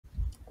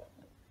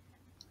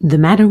The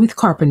Matter with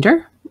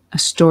Carpenter, a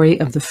story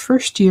of the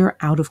first year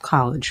out of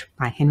college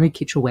by Henry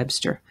Kitchell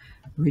Webster,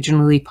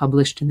 originally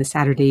published in the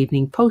Saturday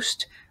Evening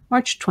Post,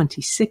 March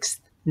 26,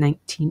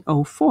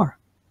 1904.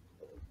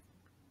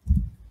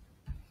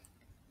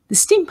 The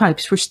steam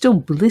pipes were still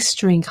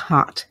blistering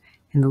hot,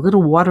 and the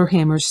little water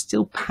hammers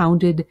still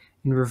pounded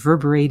and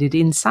reverberated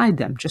inside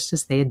them, just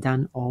as they had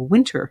done all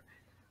winter.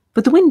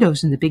 But the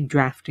windows in the big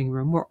drafting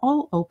room were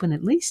all open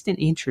at least an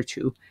inch or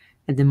two,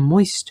 and the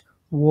moist,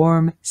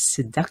 warm,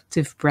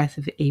 seductive breath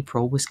of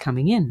April was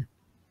coming in.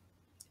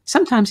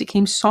 Sometimes it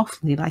came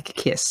softly like a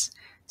kiss,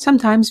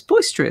 sometimes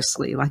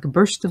boisterously like a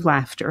burst of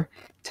laughter,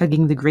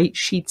 tugging the great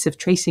sheets of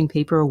tracing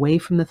paper away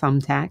from the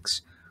thumbtacks,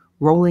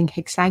 rolling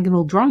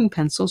hexagonal drawing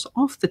pencils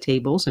off the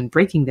tables and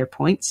breaking their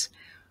points,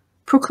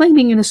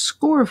 proclaiming in a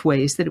score of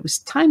ways that it was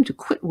time to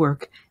quit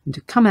work and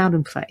to come out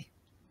and play.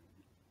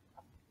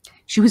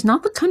 She was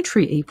not the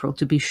country April,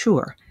 to be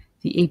sure,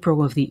 the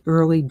April of the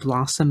early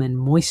blossom and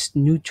moist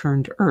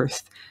new-turned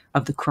earth,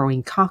 of the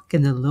crowing cock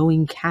and the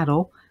lowing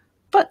cattle,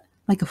 but,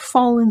 like a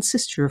fallen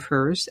sister of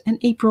hers, an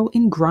April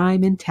in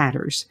grime and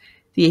tatters,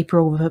 the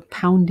April of a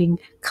pounding,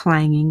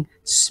 clanging,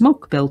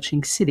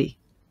 smoke-belching city.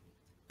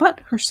 But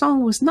her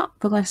song was not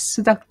the less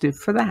seductive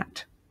for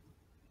that.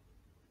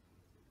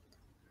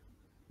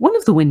 One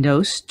of the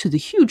windows, to the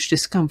huge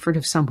discomfort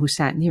of some who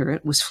sat near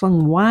it, was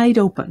flung wide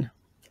open,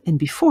 and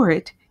before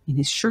it, in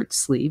his shirt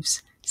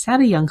sleeves,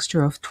 sat a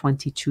youngster of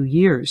 22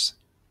 years.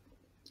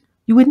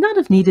 You would not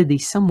have needed the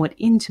somewhat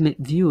intimate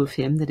view of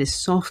him that his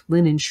soft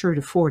linen shirt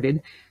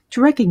afforded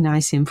to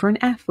recognize him for an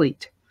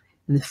athlete,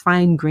 and the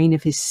fine grain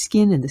of his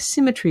skin and the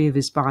symmetry of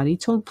his body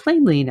told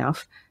plainly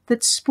enough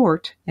that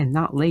sport, and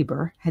not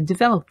labor, had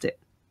developed it.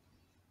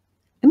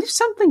 And if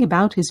something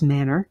about his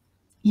manner,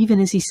 even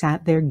as he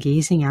sat there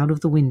gazing out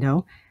of the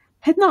window,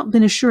 had not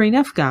been a sure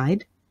enough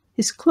guide,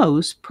 his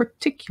clothes,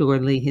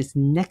 particularly his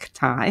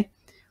necktie,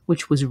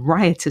 which was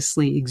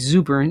riotously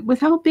exuberant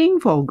without being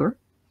vulgar,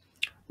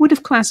 would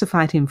have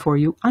classified him for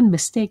you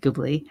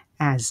unmistakably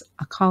as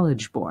a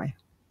college boy.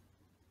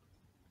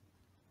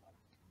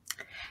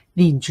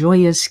 The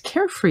joyous,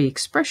 carefree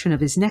expression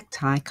of his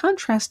necktie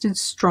contrasted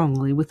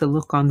strongly with the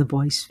look on the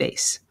boy's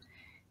face.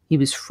 He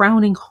was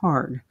frowning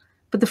hard,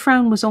 but the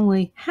frown was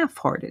only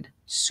half-hearted,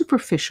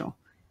 superficial,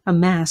 a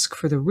mask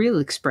for the real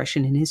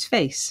expression in his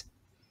face.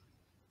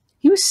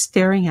 He was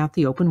staring out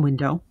the open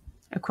window,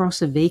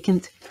 across a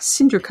vacant,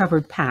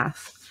 cinder-covered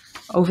path,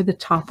 over the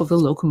top of the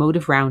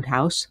locomotive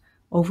roundhouse,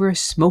 over a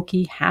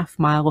smoky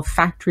half-mile of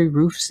factory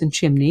roofs and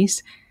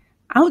chimneys,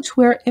 out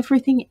where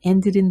everything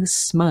ended in the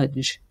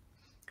smudge.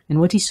 And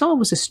what he saw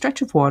was a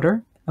stretch of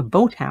water, a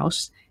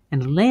boathouse,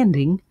 and a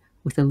landing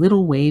with the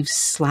little waves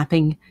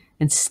slapping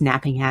and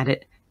snapping at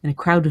it, and a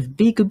crowd of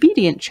big,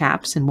 obedient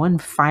chaps and one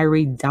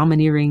fiery,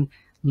 domineering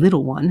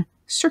little one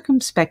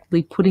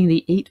circumspectly putting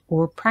the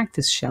 8-oar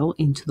practice shell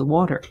into the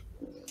water.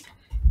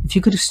 If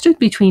you could have stood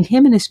between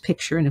him and his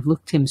picture and have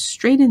looked him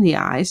straight in the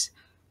eyes,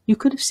 you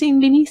could have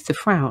seen beneath the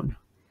frown.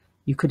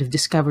 You could have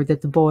discovered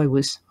that the boy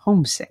was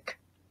homesick.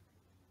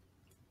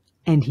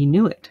 And he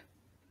knew it.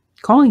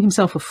 Calling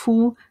himself a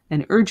fool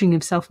and urging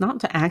himself not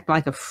to act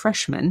like a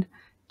freshman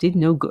did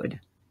no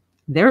good.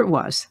 There it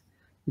was,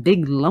 the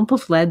big lump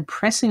of lead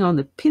pressing on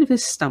the pit of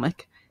his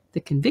stomach, the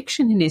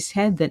conviction in his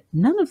head that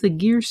none of the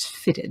gears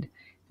fitted,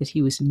 that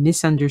he was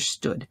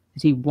misunderstood,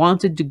 that he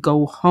wanted to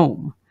go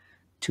home,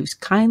 to his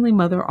kindly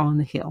mother on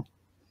the hill.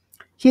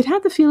 He had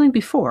had the feeling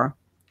before,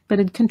 but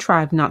had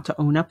contrived not to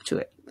own up to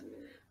it.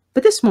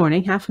 But this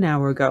morning, half an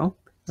hour ago,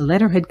 a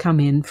letter had come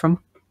in from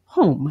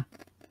home,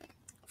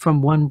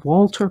 from one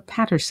Walter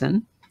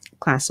Patterson,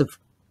 class of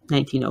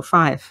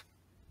 1905.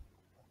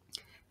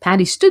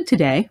 Patty stood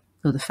today,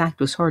 though the fact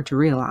was hard to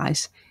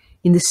realize,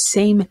 in the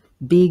same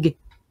big,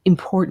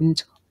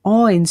 important,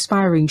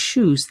 awe-inspiring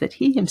shoes that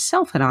he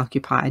himself had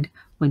occupied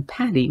when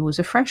Patty was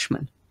a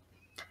freshman.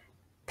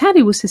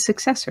 Patty was his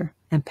successor,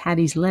 and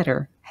Patty's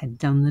letter had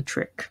done the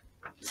trick.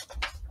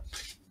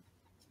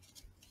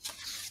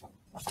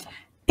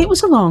 It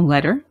was a long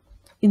letter,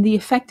 in the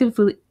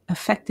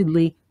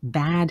affectedly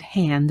bad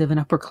hand of an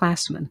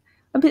upperclassman,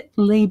 a bit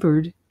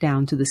labored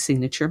down to the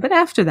signature, but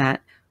after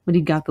that, when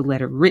he'd got the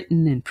letter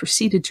written and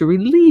proceeded to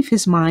relieve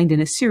his mind in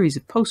a series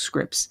of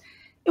postscripts,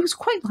 it was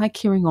quite like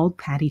hearing old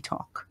Patty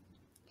talk.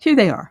 Here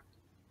they are.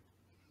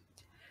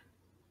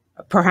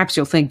 Perhaps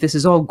you'll think this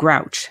is all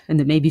grouch, and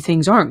that maybe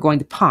things aren't going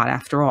to pot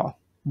after all.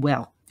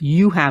 Well,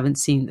 you haven't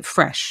seen the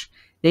fresh.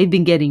 They've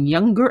been getting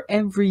younger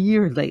every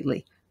year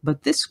lately,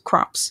 but this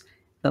crop's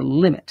the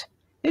limit.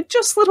 They're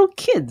just little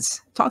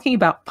kids, talking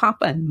about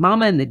Papa and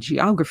Mama and the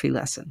geography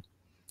lesson.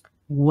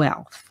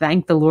 Well,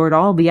 thank the Lord,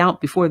 I'll be out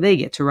before they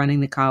get to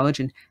running the college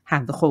and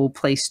have the whole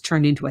place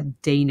turned into a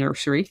day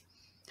nursery.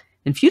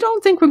 And if you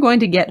don't think we're going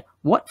to get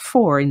what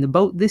for in the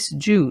boat this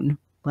June,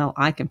 well,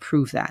 I can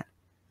prove that.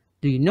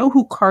 Do you know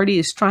who Carty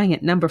is trying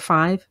at number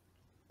 5?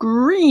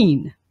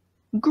 Green,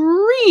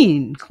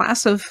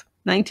 class of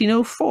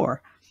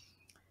 1904.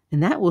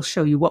 And that will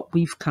show you what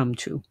we've come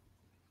to.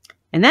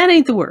 And that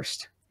ain't the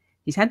worst.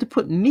 He's had to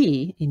put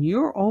me in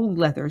your old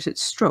leathers at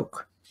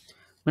stroke.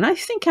 When I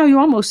think how you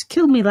almost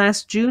killed me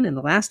last June in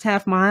the last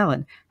half mile,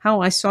 and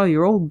how I saw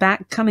your old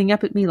back coming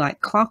up at me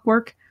like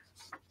clockwork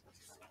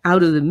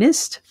out of the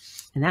mist,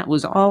 and that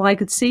was all I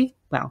could see,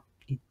 well,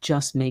 it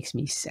just makes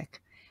me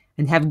sick.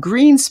 And have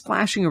green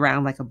splashing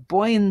around like a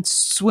boy in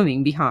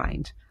swimming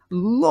behind.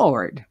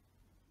 Lord.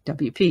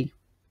 WP.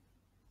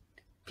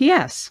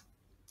 P.S.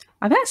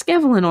 I've asked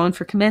Evelyn on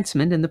for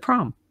commencement and the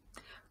prom.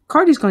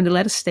 Carter's going to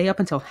let us stay up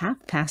until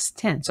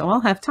 10:30, so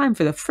I'll have time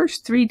for the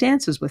first 3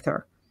 dances with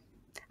her.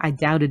 I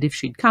doubted if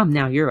she'd come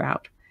now you're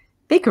out.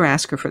 Baker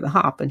asked her for the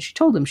hop, and she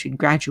told him she'd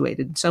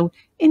graduated, so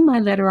in my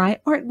letter I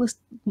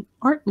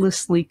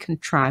artlessly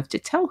contrived to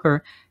tell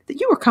her that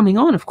you were coming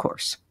on, of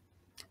course.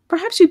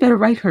 Perhaps you'd better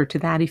write her to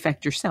that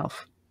effect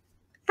yourself.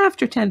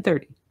 After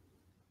 10:30.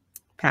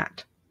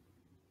 Pat.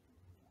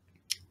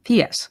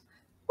 P.S.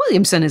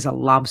 Williamson is a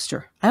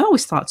lobster. I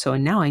always thought so,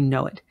 and now I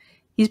know it.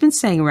 He's been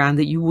saying around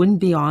that you wouldn't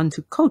be on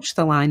to coach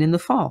the line in the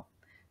fall.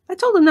 I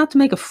told him not to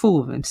make a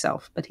fool of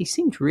himself, but he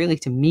seemed really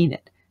to mean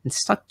it, and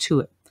stuck to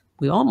it.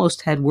 We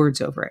almost had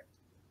words over it.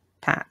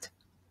 Pat.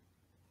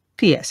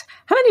 P.S.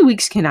 How many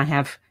weeks can I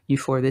have you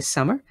for this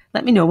summer?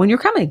 Let me know when you're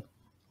coming.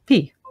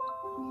 P.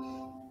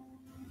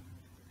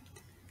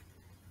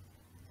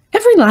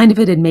 Every line of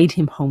it had made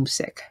him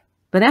homesick,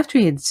 but after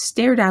he had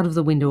stared out of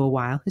the window a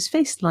while, his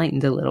face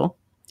lightened a little,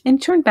 and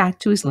he turned back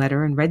to his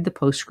letter and read the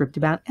postscript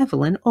about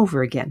Evelyn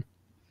over again.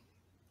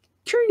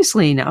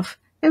 Curiously enough,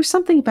 there was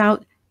something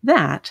about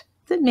that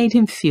made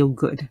him feel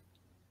good.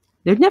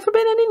 There'd never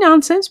been any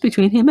nonsense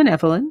between him and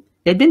Evelyn.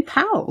 They'd been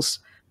pals,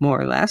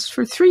 more or less,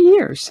 for 3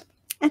 years,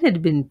 and it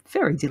had been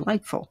very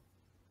delightful.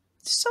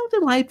 So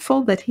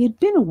delightful that he had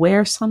been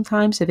aware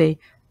sometimes of a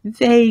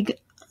vague,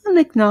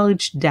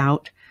 unacknowledged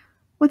doubt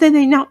whether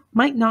they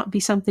might not be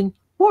something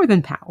more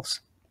than pals.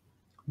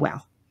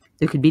 Well,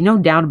 there could be no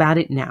doubt about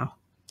it now.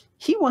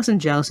 He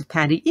wasn't jealous of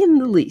Patty in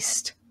the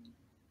least.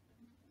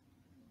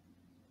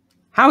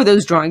 How are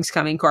those drawings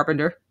coming,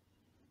 Carpenter?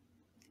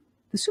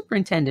 The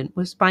superintendent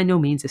was by no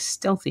means a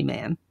stealthy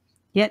man,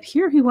 yet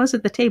here he was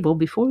at the table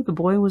before the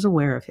boy was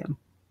aware of him.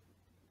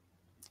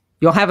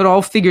 You'll have it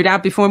all figured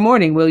out before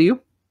morning, will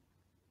you?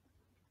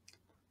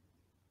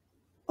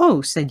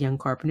 Oh, said young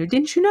Carpenter,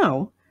 didn't you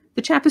know?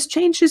 The chap has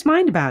changed his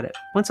mind about it.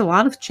 Wants a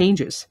lot of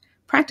changes.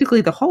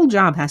 Practically the whole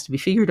job has to be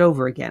figured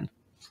over again.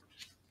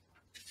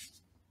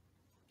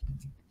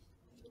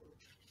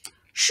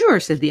 Sure,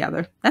 said the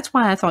other. That's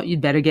why I thought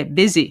you'd better get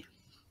busy.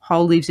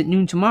 Hall leaves at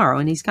noon tomorrow,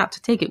 and he's got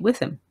to take it with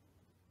him.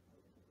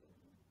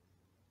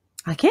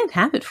 I can't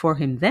have it for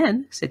him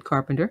then, said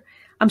Carpenter.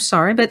 I'm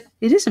sorry, but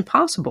it isn't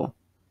possible.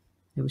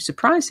 There was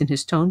surprise in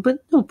his tone, but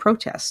no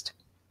protest.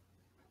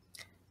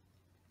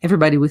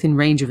 Everybody within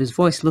range of his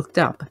voice looked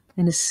up,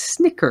 and a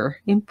snicker,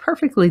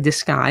 imperfectly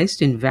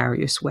disguised in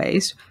various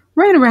ways,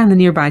 ran around the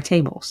nearby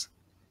tables.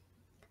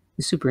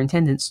 The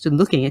superintendent stood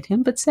looking at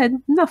him, but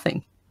said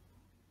nothing.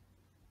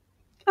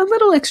 A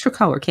little extra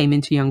color came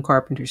into young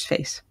Carpenter's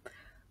face.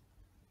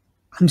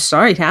 I'm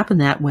sorry it happened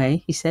that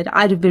way, he said.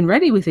 I'd have been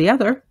ready with the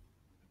other.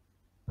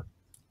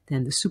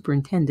 Then the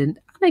superintendent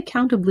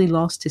unaccountably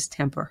lost his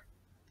temper.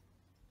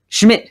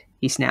 Schmidt,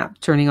 he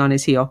snapped, turning on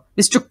his heel.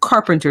 Mr.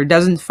 Carpenter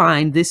doesn't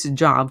find this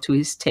job to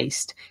his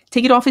taste.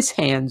 Take it off his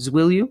hands,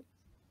 will you?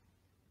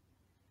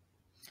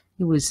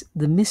 It was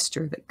the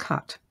Mr. that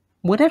cut.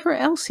 Whatever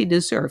else he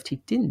deserved, he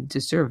didn't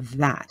deserve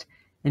that.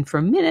 And for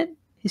a minute,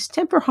 his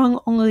temper hung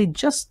only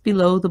just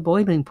below the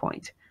boiling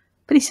point.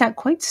 But he sat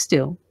quite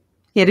still.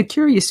 He had a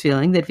curious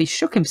feeling that if he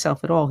shook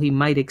himself at all, he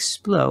might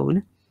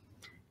explode.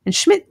 And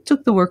Schmidt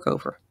took the work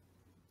over.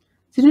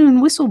 The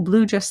noon whistle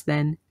blew just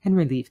then and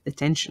relieved the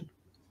tension.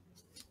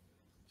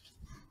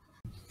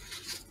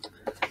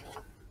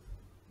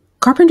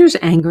 Carpenter's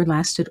anger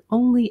lasted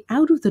only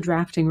out of the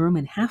drafting room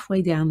and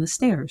halfway down the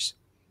stairs.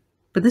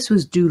 But this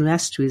was due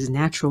less to his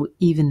natural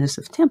evenness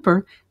of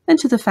temper than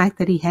to the fact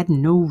that he had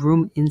no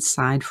room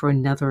inside for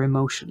another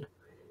emotion.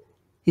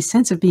 His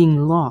sense of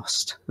being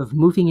lost, of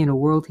moving in a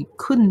world he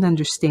couldn't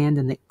understand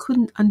and that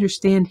couldn't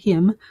understand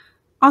him,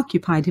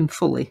 occupied him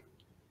fully.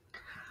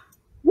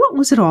 What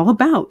was it all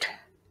about?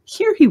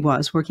 Here he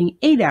was, working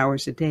 8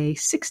 hours a day,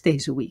 6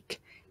 days a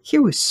week.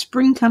 Here was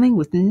spring coming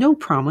with no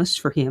promise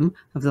for him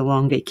of the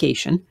long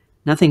vacation,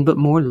 nothing but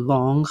more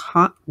long,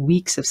 hot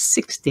weeks of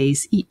 6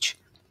 days each.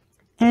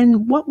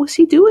 And what was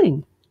he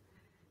doing?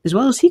 As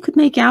well as he could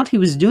make out, he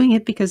was doing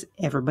it because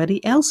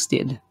everybody else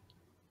did.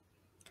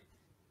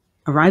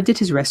 Arrived at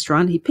his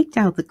restaurant, he picked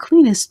out the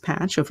cleanest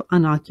patch of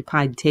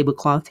unoccupied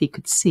tablecloth he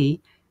could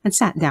see and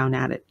sat down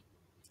at it.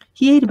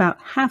 He ate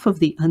about half of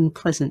the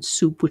unpleasant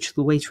soup which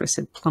the waitress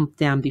had plumped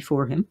down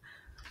before him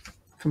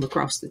from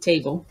across the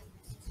table.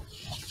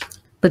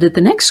 But at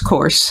the next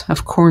course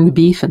of corned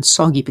beef and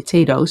soggy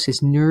potatoes,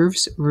 his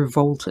nerves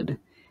revolted.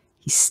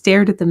 He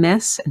stared at the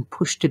mess and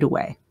pushed it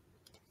away.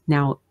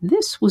 Now,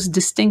 this was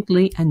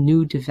distinctly a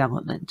new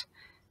development.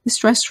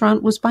 This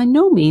restaurant was by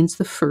no means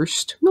the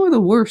first nor the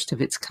worst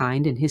of its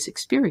kind in his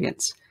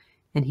experience,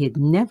 and he had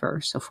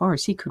never, so far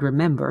as he could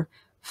remember,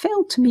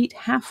 failed to meet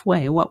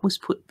halfway what was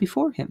put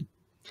before him.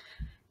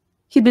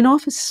 He'd been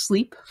off his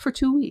sleep for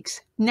 2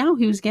 weeks. Now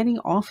he was getting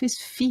off his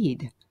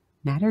feed.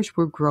 Matters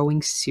were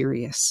growing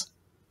serious.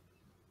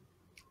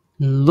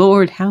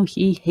 Lord, how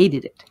he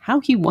hated it,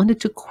 how he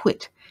wanted to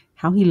quit,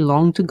 how he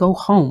longed to go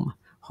home,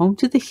 home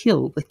to the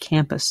hill, the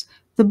campus,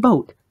 the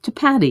boat, to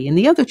Patty and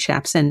the other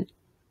chaps, and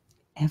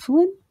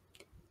Evelyn?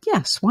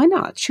 Yes, why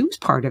not? She was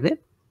part of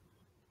it.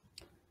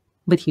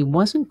 But he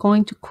wasn't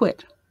going to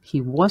quit.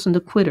 He wasn't a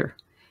quitter.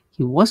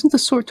 He wasn't the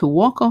sort to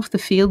walk off the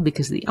field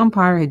because the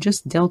umpire had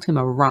just dealt him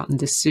a rotten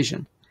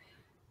decision.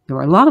 There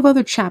were a lot of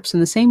other chaps in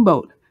the same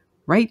boat,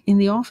 right in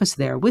the office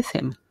there with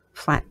him,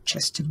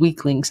 flat-chested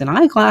weaklings and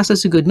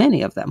eyeglasses, a good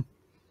many of them.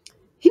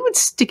 He would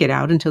stick it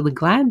out until the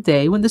glad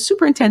day when the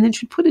superintendent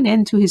should put an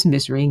end to his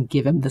misery and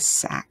give him the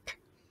sack.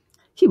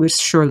 He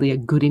was surely a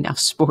good enough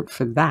sport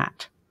for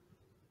that.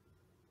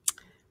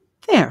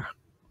 There.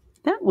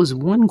 That was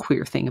one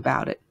queer thing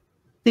about it.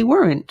 They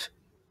weren't.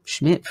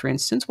 Schmidt, for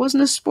instance,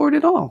 wasn't a sport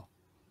at all.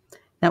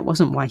 That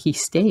wasn't why he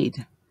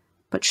stayed.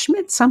 But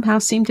Schmidt somehow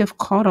seemed to have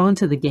caught on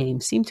to the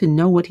game, seemed to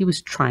know what he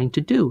was trying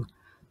to do.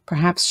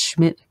 Perhaps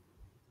Schmidt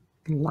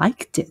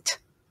liked it.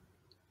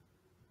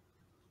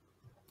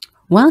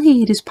 While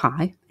he ate his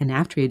pie, and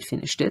after he had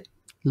finished it,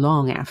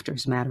 long after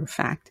as a matter of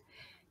fact,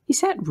 he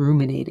sat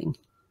ruminating.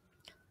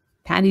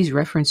 Patty's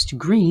reference to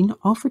Green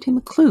offered him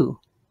a clue.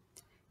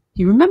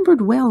 He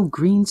remembered well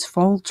Green's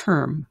fall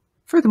term,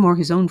 furthermore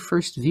his own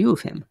first view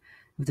of him,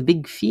 of the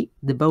big feet,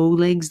 the bow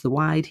legs, the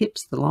wide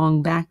hips, the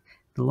long back,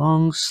 the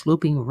long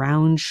sloping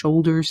round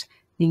shoulders,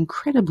 the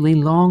incredibly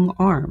long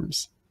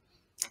arms.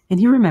 And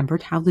he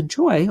remembered how the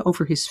joy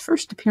over his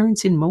first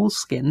appearance in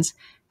moleskins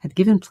had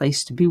given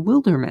place to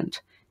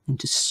bewilderment and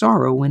to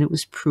sorrow when it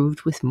was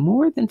proved with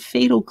more than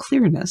fatal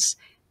clearness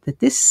that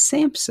this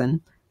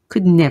Samson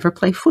could never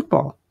play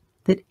football,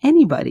 that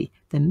anybody,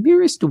 the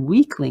merest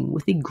weakling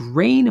with a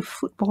grain of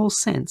football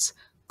sense,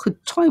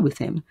 could toy with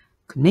him,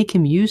 could make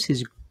him use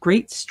his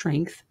great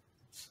strength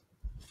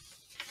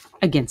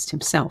against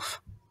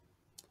himself.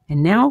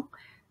 And now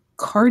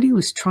Cardy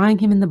was trying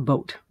him in the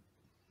boat.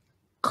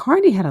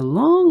 Cardy had a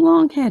long,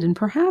 long head, and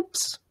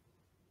perhaps...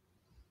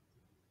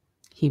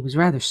 He was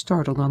rather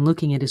startled on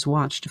looking at his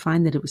watch to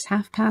find that it was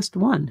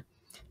 1:30, and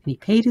he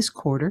paid his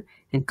quarter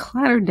and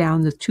clattered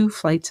down the 2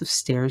 flights of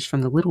stairs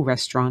from the little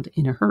restaurant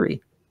in a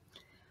hurry.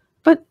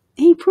 But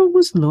April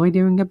was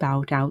loitering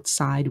about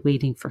outside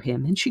waiting for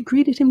him, and she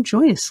greeted him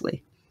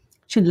joyously.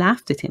 She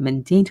laughed at him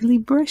and daintily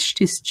brushed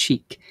his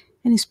cheek,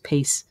 and his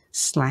pace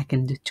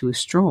slackened to a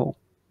stroll.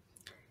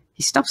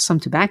 He stuffed some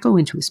tobacco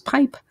into his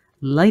pipe,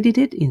 lighted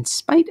it in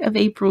spite of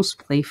April's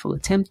playful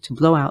attempt to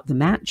blow out the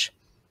match,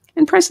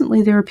 and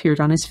presently there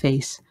appeared on his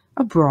face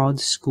a broad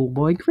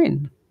schoolboy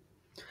grin.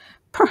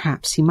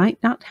 Perhaps he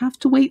might not have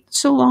to wait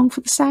so long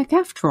for the sack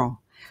after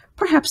all.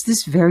 Perhaps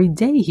this very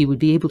day he would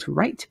be able to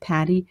write to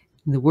Patty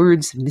in the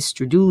words of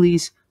Mr.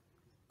 Dooley's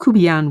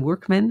Kubian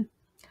workman,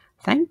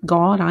 "Thank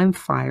God I'm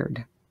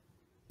fired."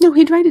 No,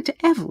 he'd write it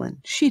to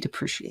Evelyn. She'd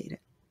appreciate it.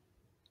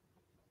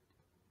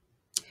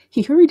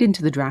 He hurried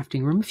into the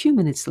drafting room a few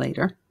minutes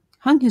later,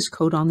 hung his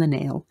coat on the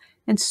nail,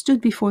 and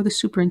stood before the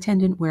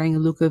superintendent wearing a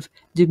look of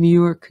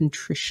demure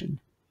contrition.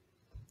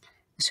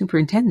 The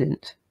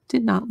superintendent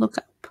did not look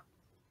up.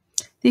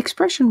 The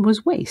expression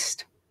was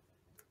waste.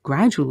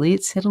 Gradually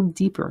it settled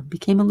deeper,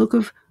 became a look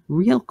of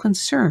real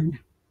concern.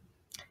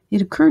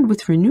 It occurred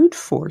with renewed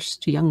force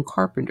to young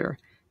Carpenter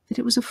that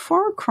it was a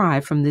far cry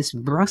from this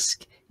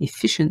brusque,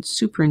 efficient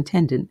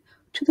superintendent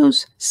to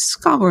those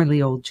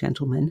scholarly old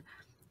gentlemen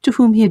to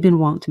whom he had been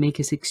wont to make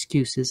his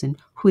excuses and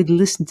who had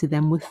listened to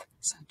them with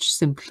such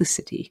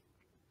simplicity.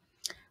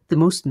 The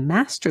most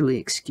masterly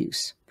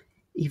excuse,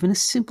 even a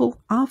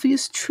simple,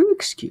 obvious, true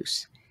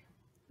excuse,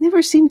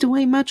 never seemed to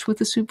weigh much with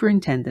the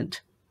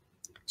superintendent.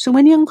 So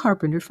when young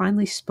Carpenter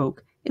finally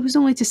spoke, it was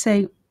only to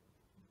say,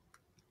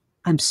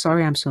 "I'm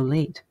sorry I'm so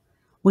late.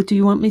 What do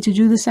you want me to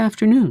do this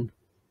afternoon?"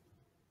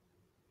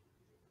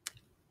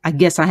 "I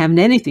guess I haven't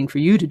anything for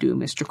you to do,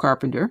 Mr.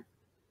 Carpenter,"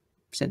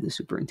 said the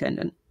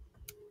superintendent.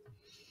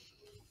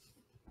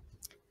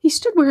 He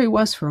stood where he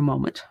was for a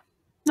moment,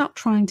 not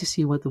trying to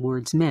see what the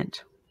words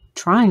meant,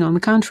 trying, on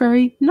the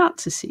contrary, not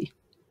to see.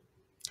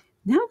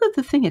 Now that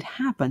the thing had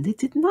happened, it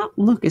did not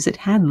look as it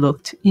had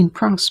looked in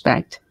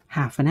prospect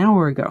half an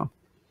hour ago.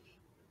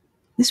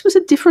 This was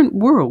a different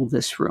world,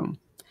 this room.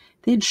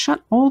 They had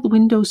shut all the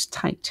windows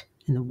tight,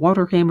 and the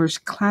water hammers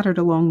clattered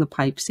along the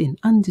pipes in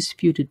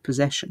undisputed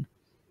possession.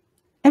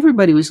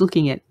 Everybody was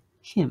looking at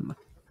him.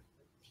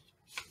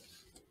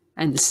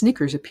 And the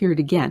snickers appeared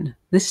again,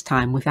 this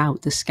time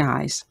without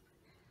disguise.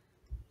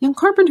 Young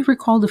Carpenter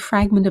recalled a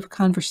fragment of a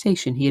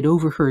conversation he had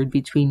overheard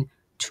between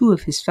 2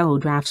 of his fellow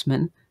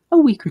draftsmen a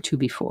week or 2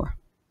 before.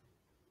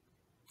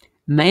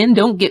 "Man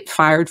don't get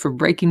fired for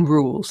breaking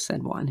rules,"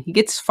 said one. "He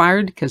gets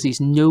fired because he's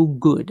no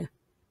good."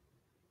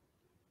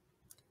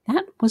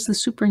 That was the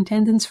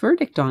superintendent's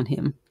verdict on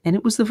him, and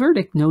it was the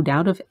verdict, no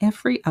doubt, of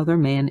every other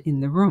man in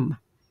the room.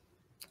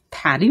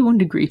 Patty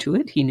wouldn't agree to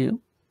it, he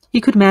knew. He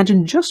could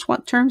imagine just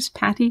what terms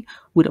Patty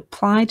would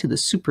apply to the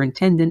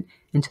superintendent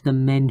and to the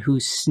men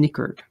who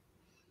snickered.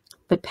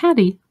 But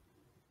Patty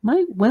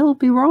might well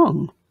be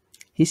wrong.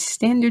 His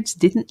standards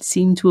didn't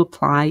seem to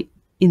apply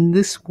in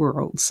this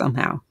world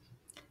somehow.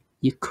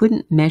 You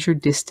couldn't measure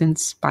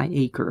distance by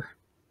acre.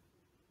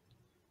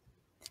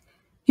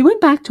 He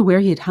went back to where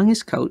he had hung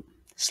his coat,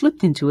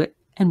 slipped into it,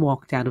 and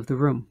walked out of the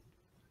room.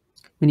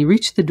 When he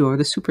reached the door,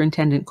 the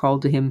superintendent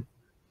called to him,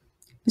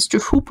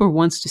 "Mr. Hooper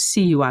wants to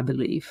see you, I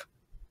believe."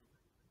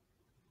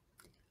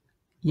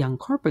 Young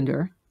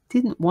Carpenter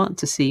didn't want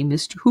to see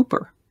Mr.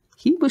 Hooper.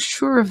 He was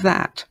sure of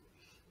that.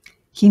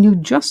 He knew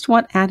just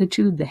what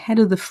attitude the head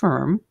of the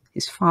firm,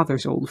 his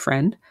father's old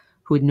friend,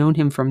 who had known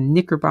him from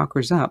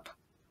knickerbockers up,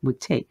 would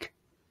take.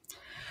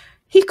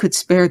 He could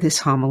spare this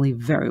homily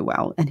very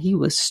well, and he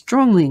was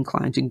strongly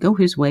inclined to go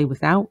his way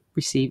without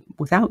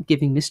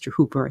giving Mr.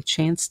 Hooper a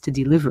chance to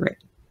deliver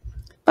it.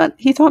 But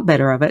he thought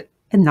better of it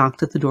and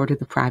knocked at the door to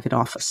the private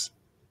office.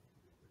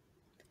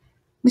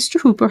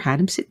 Mr. Hooper had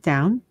him sit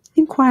down,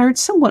 inquired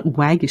somewhat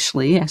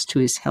waggishly as to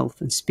his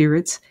health and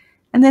spirits,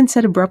 and then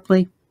said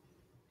abruptly,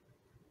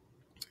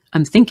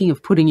 "I'm thinking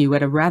of putting you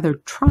at a rather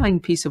trying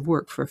piece of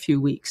work for a few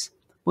weeks,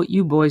 what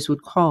you boys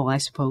would call, I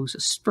suppose, a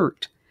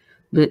spurt.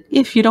 But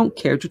if you don't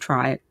care to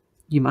try it,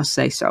 you must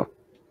say so."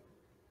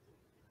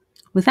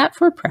 With that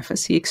for a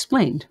preface, he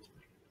explained.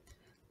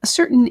 A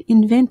certain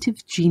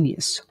inventive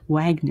genius,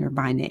 Wagner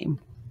by name,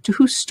 to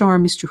whose star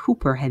Mr.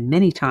 Hooper had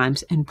many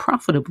times and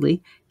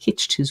profitably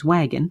hitched his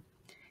wagon,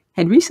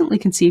 had recently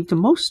conceived a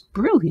most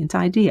brilliant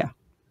idea.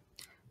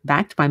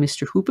 Backed by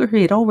Mr. Hooper,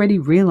 he had already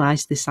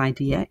realized this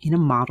idea in a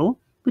model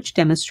which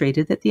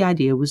demonstrated that the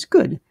idea was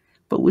good,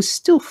 but was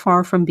still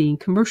far from being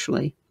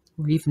commercially,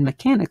 or even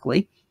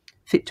mechanically,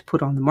 fit to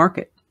put on the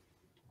market.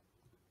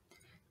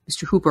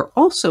 Mr. Hooper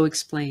also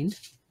explained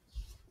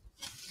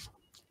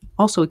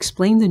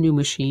the new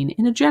machine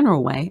in a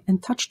general way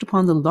and touched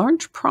upon the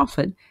large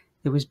profit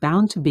there was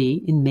bound to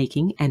be in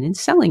making and in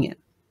selling it.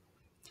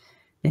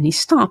 Then he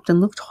stopped and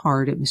looked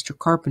hard at Mr.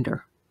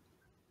 Carpenter.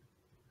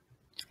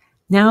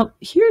 "Now,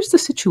 here's the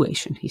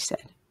situation," he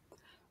said.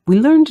 "We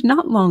learned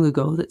not long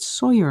ago that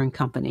Sawyer and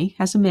Company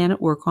has a man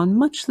at work on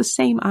much the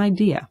same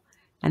idea,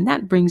 and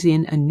that brings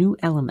in a new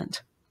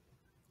element.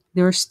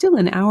 There are still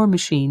in our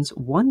machines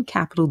one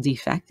capital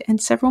defect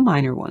and several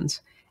minor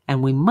ones,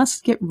 and we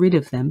must get rid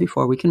of them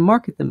before we can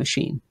market the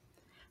machine.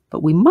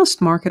 But we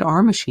must market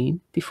our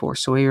machine before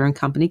Sawyer and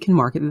Company can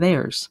market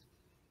theirs.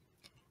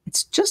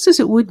 It's just as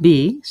it would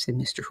be," said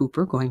Mr.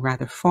 Hooper, going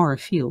rather far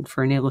afield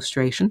for an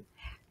illustration,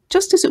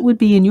 "just as it would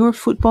be in your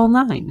football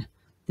 9.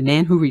 The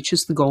man who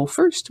reaches the goal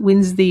first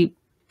wins the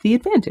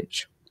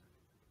advantage."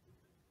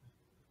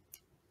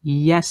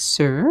 "Yes,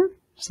 sir,"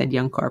 said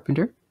young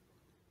Carpenter.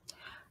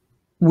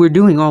 "We're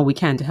doing all we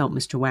can to help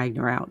Mr.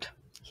 Wagner out.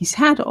 He's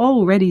had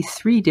already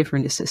 3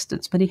 different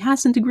assistants, but he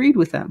hasn't agreed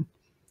with them.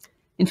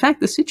 In fact,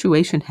 the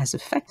situation has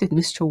affected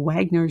Mr.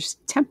 Wagner's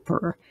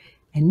temper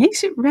and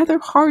makes it rather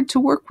hard to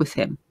work with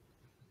him.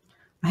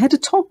 I had a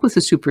talk with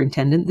the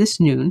superintendent this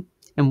noon,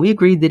 and we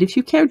agreed that if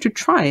you cared to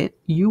try it,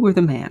 you were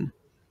the man.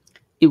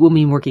 It will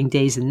mean working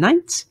days and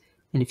nights,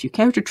 and if you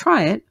care to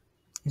try it,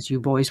 as you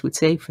boys would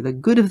say, for the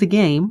good of the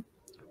game,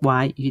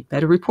 why, you'd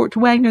better report to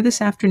Wagner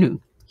this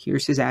afternoon.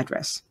 Here's his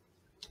address."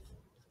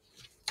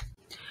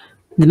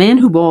 The man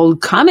who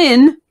bawled, "Come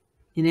in,"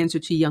 in answer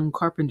to young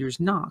Carpenter's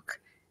knock,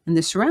 and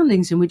the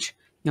surroundings in which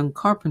young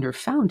Carpenter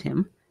found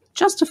him,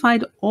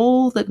 justified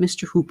all that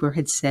Mr. Hooper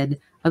had said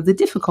of the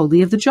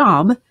difficulty of the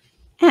job,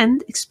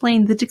 and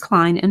explained the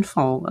decline and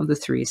fall of the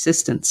 3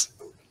 assistants.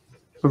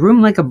 A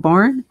room like a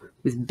barn,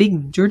 with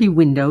big dirty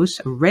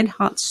windows, a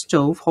red-hot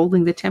stove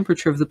holding the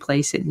temperature of the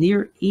place at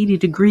near 80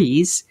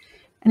 degrees,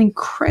 an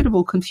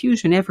incredible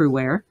confusion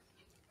everywhere,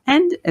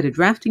 and at a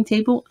drafting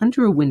table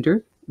under a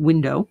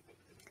window,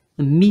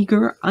 a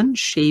meager,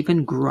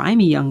 unshaven,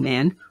 grimy young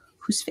man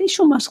whose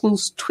facial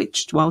muscles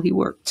twitched while he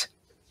worked.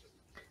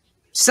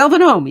 "Self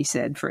at home," he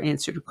said, for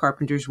answer to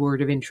Carpenter's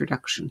word of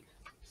introduction.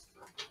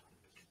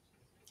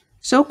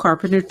 So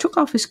Carpenter took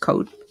off his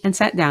coat and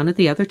sat down at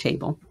the other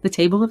table, the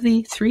table of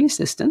the 3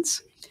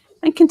 assistants,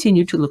 and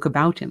continued to look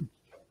about him.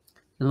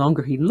 The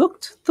longer he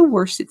looked, the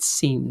worse it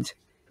seemed.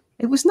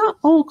 It was not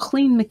all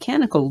clean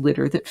mechanical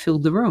litter that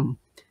filled the room.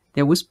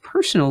 There was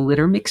personal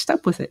litter mixed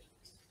up with it.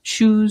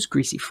 Shoes,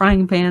 greasy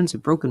frying pans, a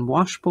broken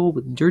washbowl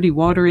with dirty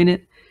water in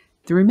it,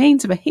 the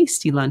remains of a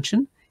hasty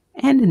luncheon,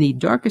 and in the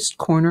darkest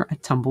corner a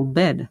tumbled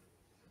bed.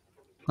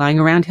 Lying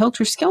around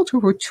helter-skelter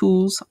were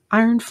tools,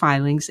 iron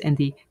filings, and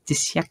the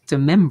dissecta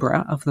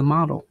membra of the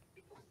model.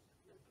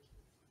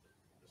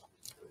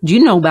 "Do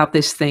you know about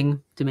this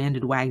thing?"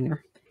 demanded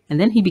Wagner, and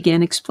then he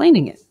began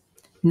explaining it,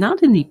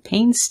 not in the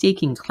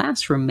painstaking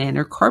classroom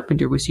manner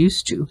Carpenter was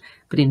used to,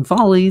 but in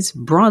volleys,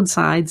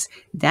 broadsides,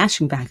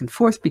 dashing back and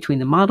forth between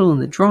the model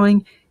and the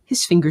drawing,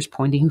 his fingers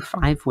pointing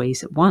 5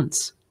 ways at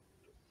once.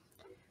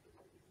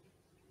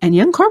 And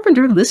young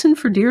Carpenter listened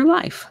for dear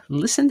life,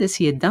 listened as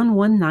he had done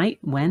one night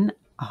when,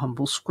 a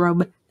humble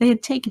scrub, they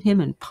had taken him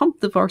and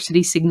pumped the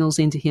varsity signals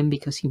into him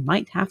because he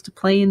might have to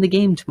play in the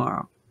game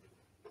tomorrow.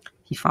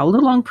 He followed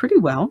along pretty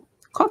well,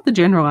 caught the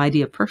general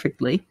idea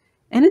perfectly,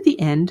 and at the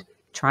end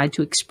tried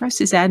to express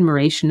his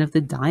admiration of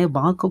the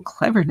diabolical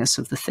cleverness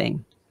of the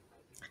thing.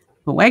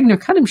 But Wagner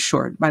cut him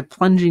short by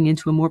plunging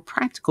into a more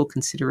practical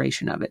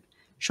consideration of it,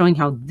 showing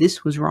how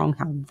this was wrong,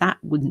 how that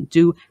wouldn't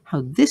do,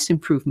 how this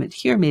improvement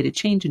here made a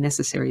change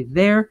necessary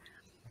there,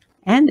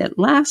 and at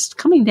last,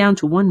 coming down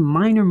to one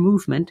minor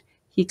movement,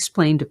 he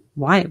explained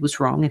why it was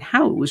wrong and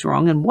how it was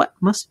wrong and what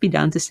must be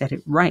done to set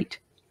it right.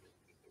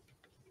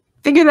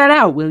 "Figure that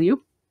out, will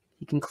you?"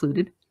 he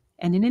concluded,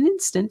 and in an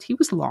instant he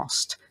was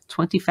lost,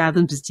 20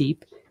 fathoms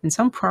deep, in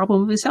some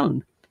problem of his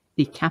own,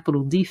 the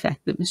capital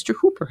defect that Mr.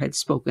 Hooper had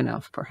spoken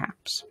of,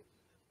 perhaps.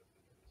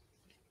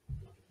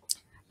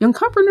 Young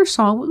Carpenter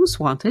saw what was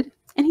wanted,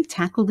 and he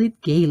tackled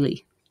it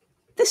gaily.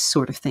 This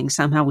sort of thing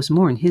somehow was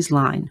more in his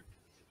line.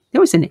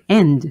 There was an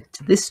end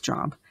to this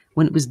job.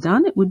 When it was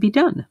done, it would be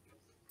done.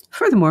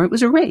 Furthermore, it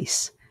was a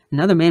race.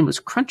 Another man was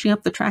crunching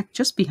up the track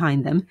just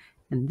behind them,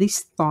 and this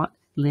thought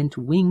lent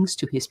wings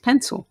to his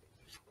pencil.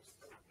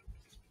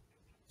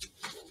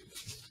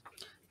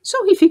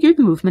 So he figured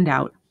the movement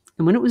out,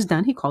 and when it was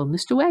done, he called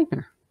Mr.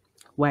 Wagner.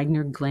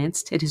 Wagner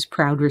glanced at his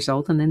proud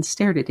result and then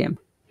stared at him.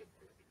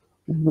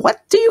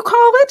 "What do you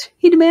call it?"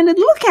 he demanded.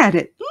 "Look at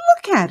it!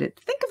 Look at it!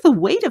 Think of the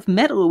weight of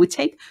metal it would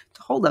take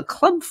to hold a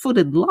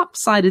club-footed,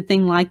 lopsided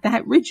thing like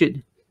that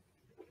rigid."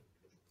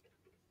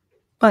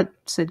 "But,"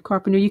 said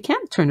Carpenter, "you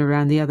can't turn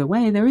around the other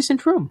way. There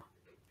isn't room."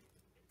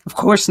 "Of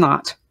course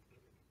not."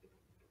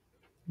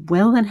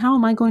 "Well, then how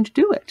am I going to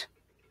do it?"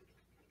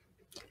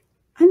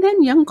 And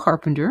then young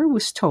Carpenter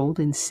was told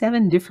in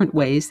 7 different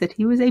ways that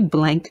he was a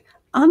blank,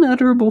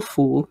 unutterable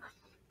fool,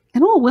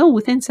 and all well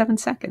within 7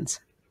 seconds.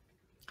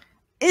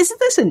 "Is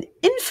this an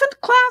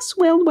infant class?"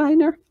 wailed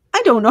Wagner.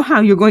 "I don't know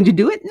how you're going to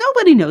do it.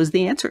 Nobody knows.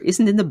 The answer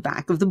isn't in the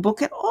back of the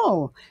book at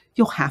all.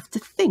 You'll have to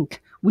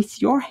think with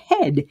your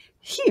head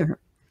here."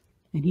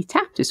 And he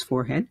tapped his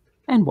forehead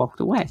and walked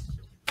away.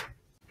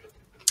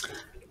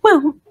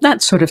 Well,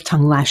 that sort of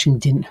tongue-lashing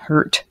didn't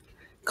hurt.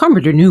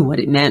 Carpenter knew what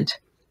it meant.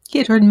 He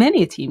had heard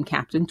many a team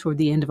captain toward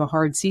the end of a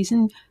hard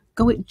season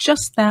go it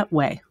just that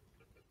way.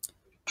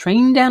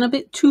 "Trained down a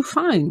bit too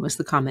fine," was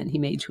the comment he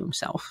made to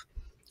himself,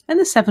 and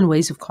the 7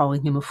 ways of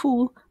calling him a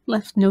fool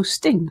left no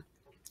sting.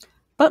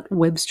 But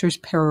Webster's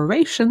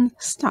peroration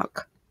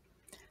stuck.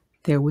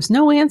 There was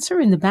no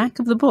answer in the back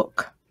of the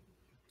book.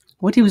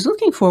 What he was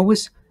looking for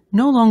was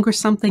no longer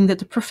something that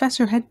the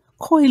professor had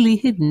coyly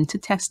hidden to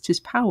test his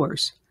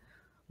powers.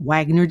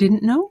 Wagner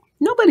didn't know.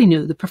 Nobody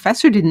knew. The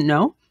professor didn't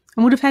know,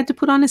 and would have had to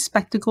put on his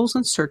spectacles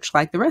and search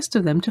like the rest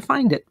of them to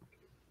find it.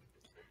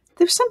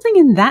 There's something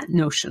in that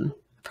notion,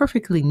 a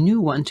perfectly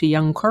new one to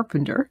young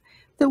Carpenter,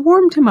 that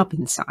warmed him up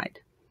inside.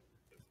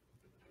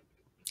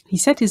 He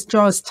set his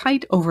jaws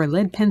tight over a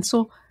lead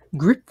pencil,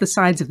 gripped the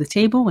sides of the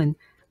table, and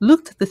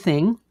looked at the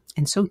thing,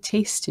 and so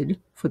tasted,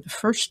 for the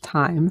first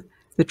time,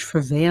 the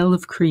travail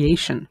of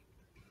creation.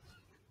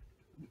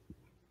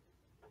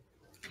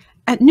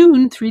 At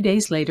noon, 3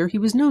 days later, he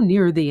was no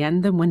nearer the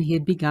end than when he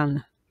had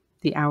begun.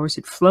 The hours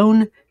had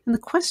flown, and the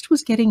quest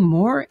was getting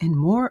more and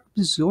more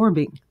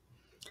absorbing.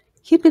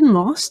 He had been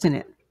lost in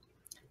it.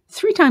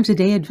 3 times a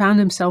day he had found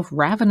himself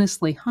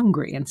ravenously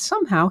hungry, and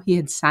somehow he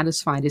had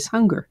satisfied his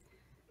hunger.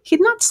 He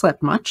had not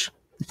slept much.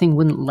 The thing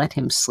wouldn't let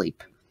him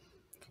sleep.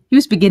 He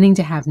was beginning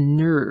to have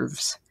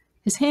nerves.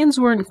 His hands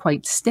weren't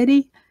quite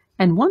steady,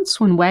 and once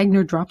when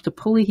Wagner dropped a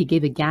pulley, he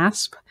gave a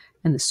gasp,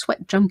 and the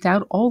sweat jumped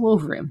out all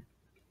over him.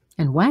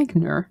 And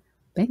Wagner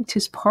begged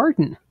his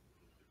pardon.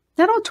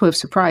 That ought to have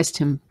surprised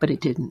him, but it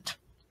didn't.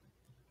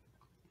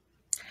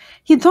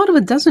 He had thought of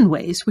a dozen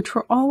ways, which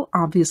were all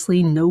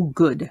obviously no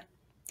good.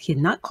 He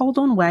had not called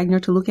on Wagner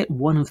to look at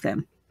one of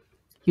them.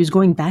 He was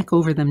going back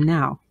over them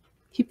now.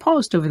 He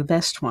paused over the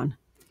best one.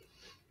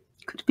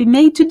 Could it be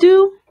made to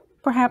do?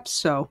 Perhaps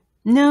so.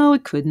 No,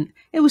 it couldn't.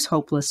 It was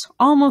hopeless,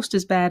 almost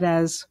as bad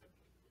as...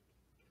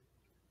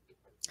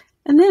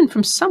 And then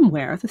from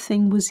somewhere the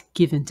thing was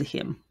given to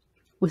him.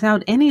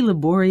 Without any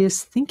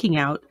laborious thinking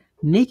out,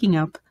 making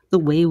up, the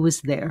way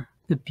was there.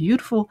 The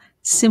beautiful,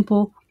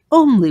 simple,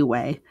 only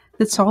way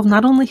that solved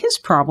not only his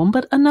problem,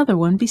 but another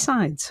one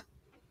besides.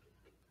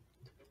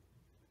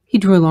 He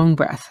drew a long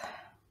breath.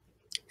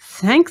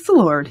 "Thank the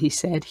Lord," he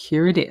said,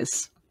 "here it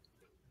is."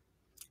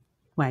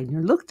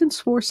 Wagner looked and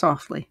swore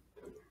softly.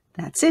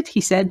 "That's it,"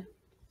 he said.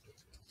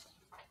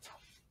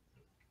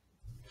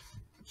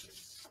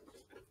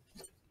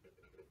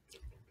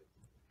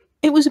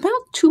 It was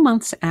about 2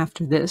 months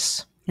after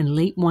this, and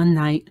late one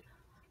night,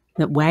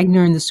 that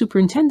Wagner and the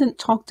superintendent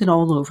talked it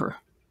all over.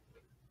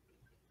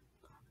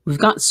 "We've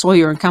got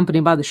Sawyer and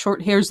company by the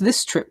short hairs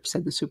this trip,"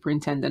 said the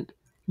superintendent.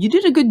 "You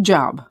did a good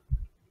job."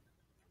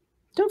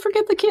 "Don't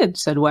forget the kid,"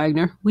 said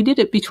Wagner. "We did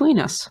it between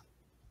us."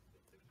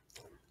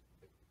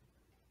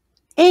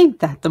 "Ain't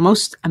that the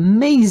most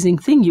amazing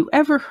thing you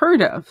ever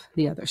heard of?"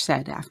 the other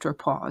said after a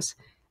pause.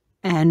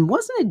 "And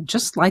wasn't it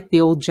just like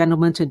the old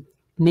gentleman to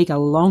make a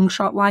long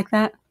shot like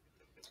that?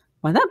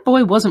 Why, that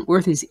boy wasn't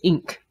worth his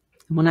ink.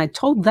 And when I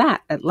told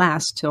that at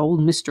last to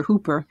old Mr.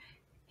 Hooper,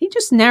 he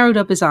just narrowed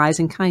up his eyes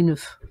and kind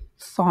of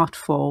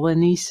thoughtful,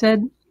 and he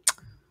said,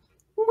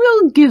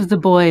 We'll give the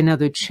boy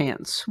another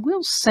chance.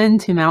 We'll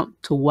send him out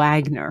to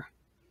Wagner.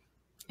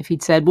 If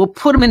he'd said, we'll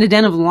put him in a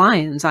den of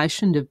lions, I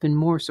shouldn't have been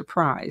more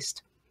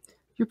surprised.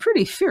 You're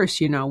pretty fierce,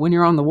 you know, when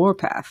you're on the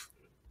warpath.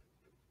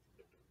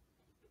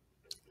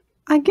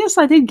 I guess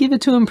I did give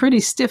it to him pretty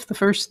stiff the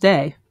first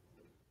day.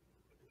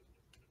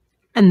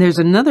 And there's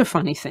another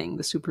funny thing,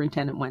 the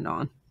superintendent went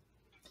on.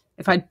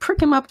 If I'd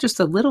prick him up just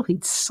a little,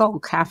 he'd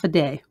sulk half a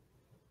day.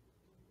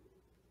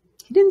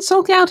 He didn't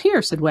sulk out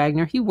here, said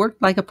Wagner. He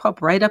worked like a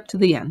pup right up to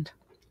the end.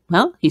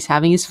 Well, he's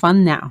having his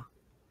fun now.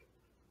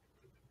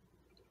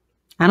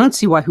 I don't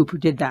see why Hooper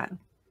did that.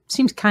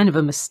 Seems kind of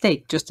a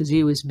mistake, just as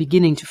he was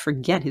beginning to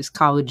forget his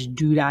college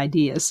dude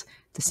ideas,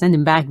 to send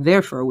him back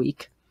there for a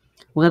week.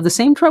 We'll have the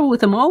same trouble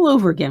with him all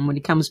over again when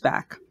he comes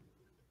back.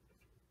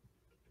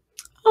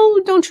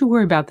 Oh, don't you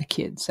worry about the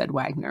kid, said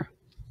Wagner.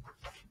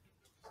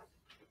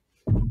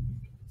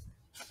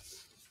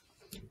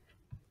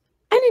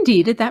 And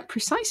indeed, at that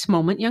precise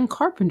moment, young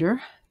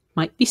Carpenter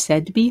might be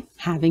said to be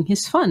having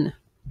his fun.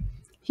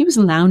 He was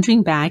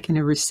lounging back in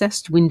a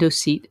recessed window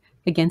seat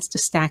against a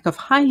stack of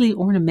highly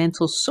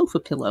ornamental sofa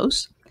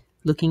pillows,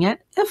 looking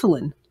at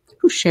Evelyn,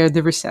 who shared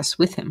the recess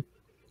with him.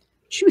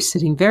 She was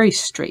sitting very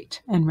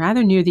straight and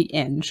rather near the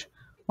edge,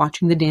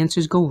 watching the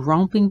dancers go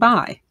romping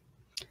by.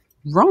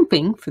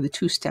 Romping, for the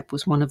two-step,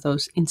 was one of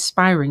those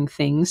inspiring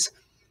things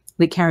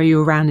that carry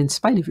you around in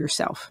spite of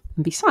yourself,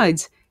 and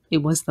besides, it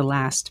was the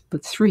last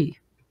but three.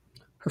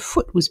 Her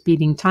foot was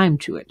beating time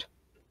to it.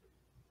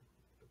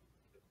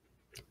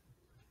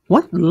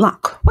 What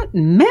luck, what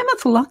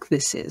mammoth luck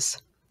this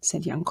is,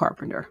 said young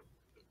Carpenter.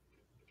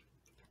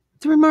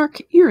 The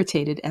remark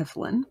irritated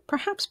Evelyn,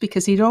 perhaps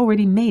because he'd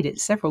already made it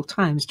several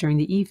times during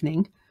the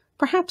evening,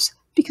 perhaps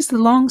because the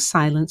long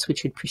silence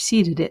which had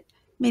preceded it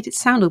made it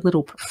sound a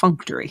little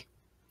perfunctory.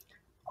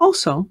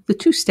 Also, the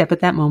two-step at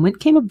that moment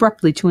came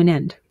abruptly to an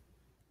end.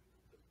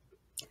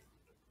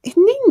 It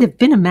needn't have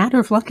been a matter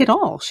of luck at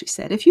all, she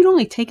said, if you'd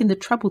only taken the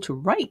trouble to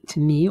write to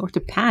me or to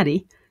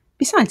Patty.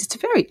 Besides, it's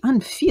very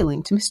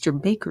unfeeling to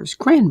Mr. Baker's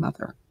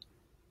grandmother.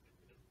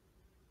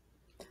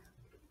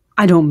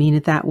 I don't mean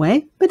it that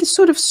way, but it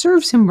sort of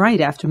serves him right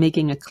after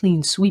making a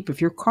clean sweep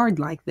of your card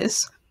like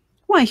this.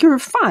 Why, here are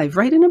 5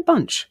 right in a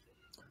bunch.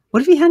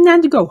 What if he hadn't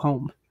had to go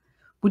home?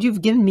 Would you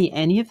have given me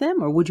any of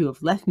them, or would you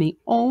have left me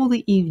all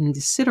the evening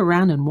to sit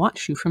around and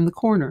watch you from the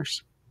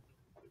corners?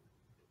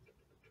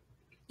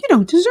 You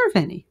don't deserve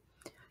any.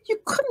 You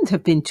couldn't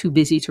have been too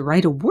busy to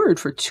write a word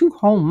for 2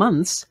 whole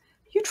months.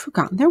 You'd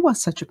forgotten there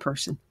was such a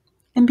person.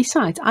 And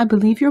besides, I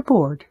believe you're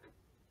bored.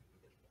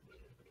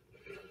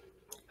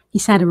 He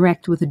sat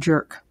erect with a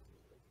jerk.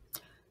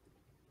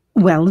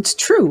 Well, it's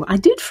true. I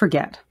did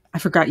forget. I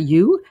forgot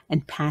you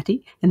and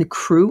Patty and the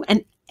crew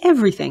and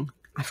everything.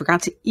 I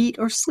forgot to eat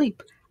or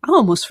sleep. I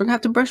almost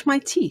forgot to brush my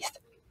teeth.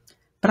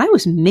 But I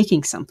was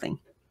making something.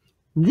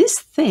 This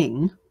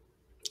thing,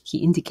 he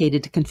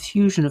indicated a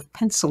confusion of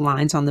pencil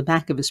lines on the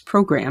back of his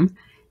program,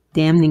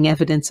 damning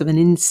evidence of an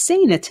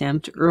insane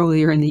attempt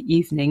earlier in the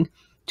evening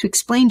to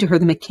explain to her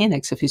the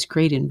mechanics of his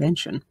great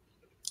invention.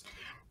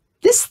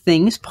 This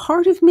thing is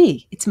part of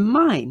me. It's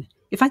mine.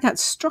 If I got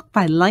struck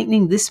by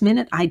lightning this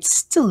minute, I'd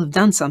still have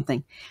done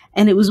something.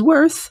 And it was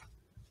worth...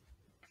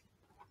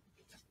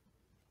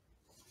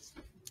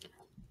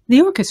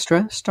 The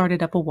orchestra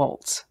started up a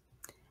waltz.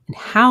 And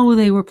how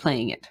they were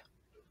playing it.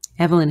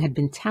 Evelyn had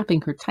been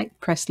tapping her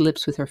tight-pressed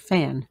lips with her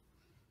fan.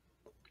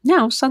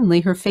 Now, suddenly,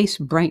 her face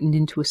brightened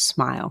into a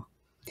smile.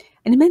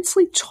 An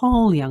immensely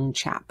tall young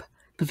chap,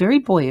 but very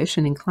boyish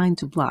and inclined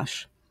to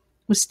blush,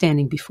 was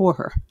standing before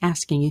her,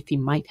 asking if he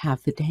might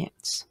have the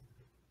dance.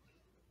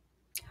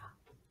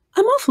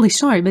 I'm awfully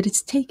sorry, but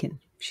it's taken,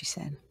 she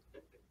said.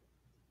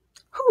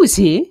 Who is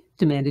he?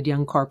 Demanded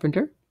young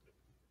Carpenter.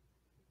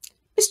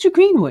 Mr.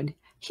 Greenwood.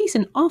 He's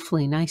an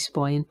awfully nice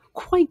boy and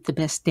quite the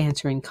best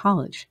dancer in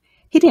college.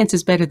 He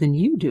dances better than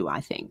you do, I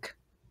think,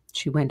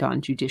 she went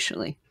on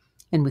judicially,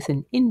 and with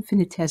an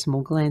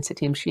infinitesimal glance at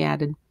him, she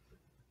added,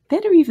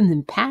 better even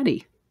than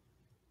Patty.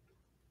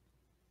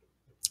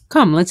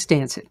 Come, let's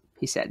dance it,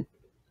 he said.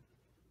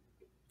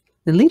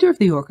 The leader of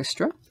the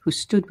orchestra, who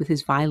stood with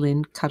his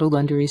violin cuddled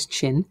under his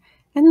chin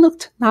and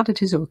looked not at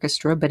his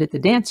orchestra but at the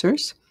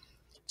dancers,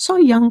 saw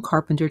young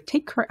Carpenter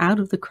take her out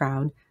of the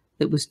crowd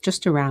that was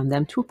just around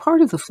them to a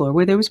part of the floor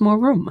where there was more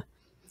room.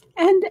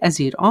 And, as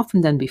he had often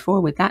done before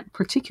with that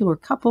particular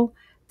couple,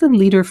 the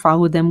leader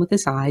followed them with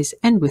his eyes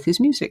and with his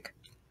music.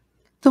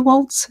 The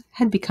waltz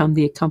had become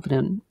the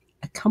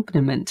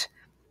accompaniment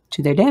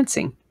to their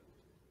dancing.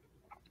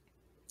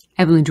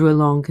 Evelyn drew a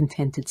long,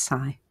 contented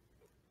sigh.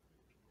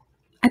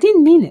 I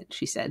didn't mean it,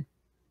 she said.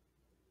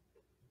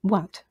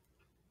 What?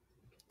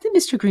 That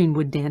Mr.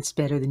 Greenwood danced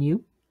better than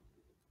you?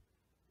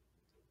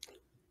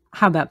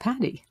 How about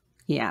Patty?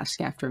 He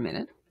asked after a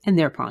minute, and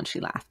thereupon she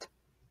laughed.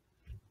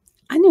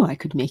 I knew I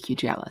could make you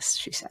jealous,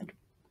 she said.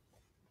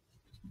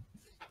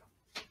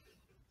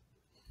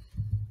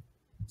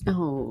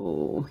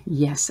 Oh,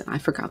 yes, and I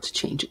forgot to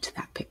change it to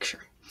that picture.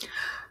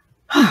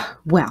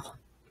 Well,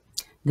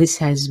 this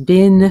has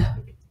been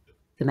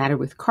The Matter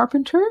with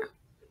Carpenter.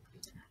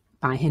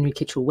 by Henry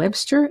Kitchell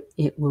Webster.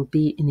 It will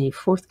be in a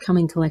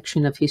forthcoming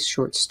collection of his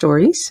short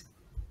stories.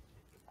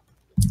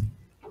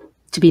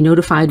 To be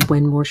notified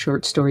when more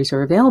short stories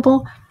are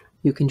available,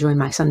 you can join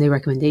my Sunday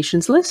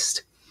recommendations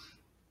list.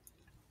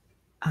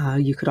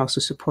 You could also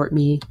support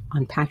me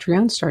on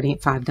Patreon starting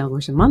at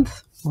 $5 a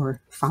month,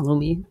 or follow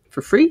me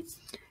for free.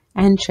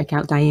 And check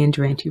out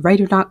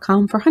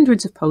DianeDurantewriter.com for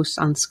hundreds of posts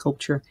on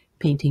sculpture,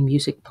 painting,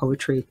 music,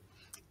 poetry,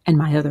 and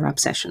my other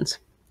obsessions.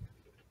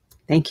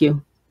 Thank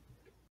you.